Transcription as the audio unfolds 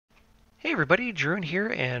Hey everybody, Drew here,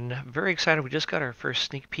 and very excited. We just got our first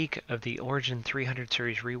sneak peek of the Origin 300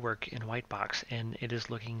 series rework in white box, and it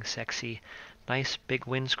is looking sexy. Nice big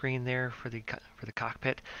windscreen there for the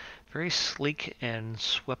cockpit. Very sleek and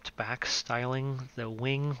swept back styling. The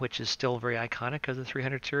wing, which is still very iconic of the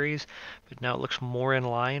 300 series, but now it looks more in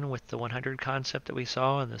line with the 100 concept that we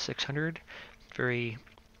saw in the 600. Very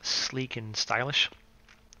sleek and stylish.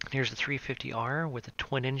 Here's the 350R with the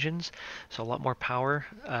twin engines, so a lot more power.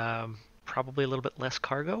 Probably a little bit less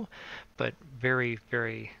cargo, but very,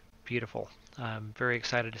 very beautiful. I'm very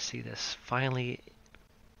excited to see this finally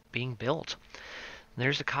being built.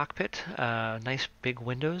 There's the cockpit. Nice big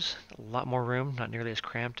windows, a lot more room, not nearly as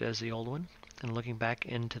cramped as the old one. And looking back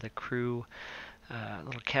into the crew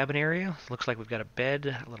little cabin area, looks like we've got a bed,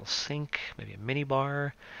 a little sink, maybe a mini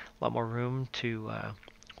bar, a lot more room to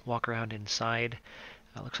walk around inside.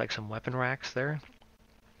 Looks like some weapon racks there.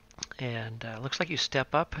 And looks like you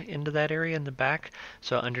step up into that area in the back.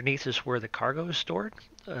 So underneath is where the cargo is stored.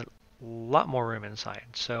 A lot more room inside.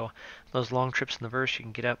 So those long trips in the verse, you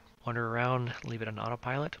can get up, wander around, leave it on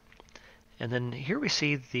autopilot. And then here we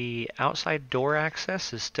see the outside door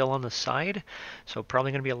access is still on the side, so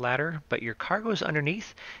probably going to be a ladder, but your cargo is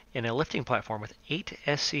underneath in a lifting platform with 8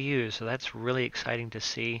 SCUs, so that's really exciting to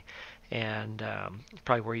see, and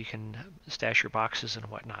probably where you can stash your boxes and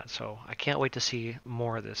whatnot. So I can't wait to see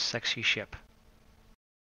more of this sexy ship.